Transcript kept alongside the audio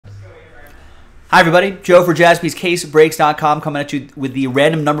Hi everybody, Joe for JaspysCaseBreaks.com coming at you with the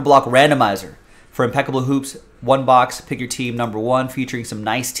random number block randomizer for Impeccable Hoops. One box, pick your team number one, featuring some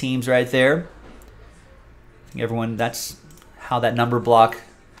nice teams right there. I think everyone, that's how that number block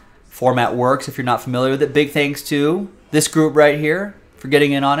format works if you're not familiar with it. Big thanks to this group right here for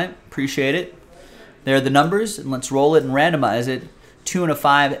getting in on it. Appreciate it. There are the numbers, and let's roll it and randomize it. 2 and a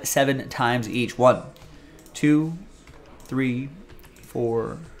 5, 7 times each. 1, 2, 3,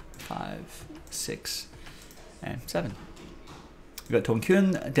 4, 5, 6, and 7. We got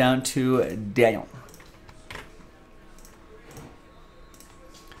Tonkyun down to Daniel.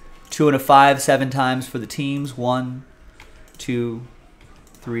 2 and a 5, 7 times for the teams. 1, 2,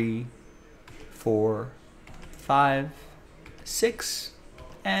 3, 4, 5, 6,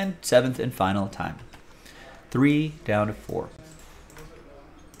 and 7th and final time. 3 down to 4.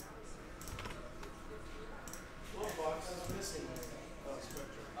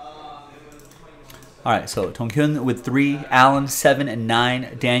 All right, so Tonkyun with 3, Allen 7 and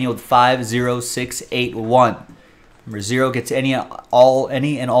 9, Daniel with 5, 0, 6, 8, 1. Remember, 0 gets any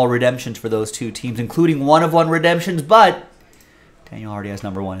and all redemptions for those two teams, including 1 of 1 redemptions, but Daniel already has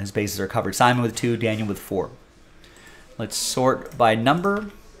number 1. His bases are covered. Simon with 2, Daniel with 4. Let's sort by number.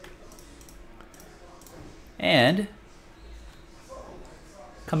 And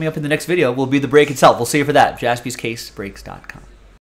coming up in the next video will be the break itself. We'll see you for that. JaspysCaseBreaks.com.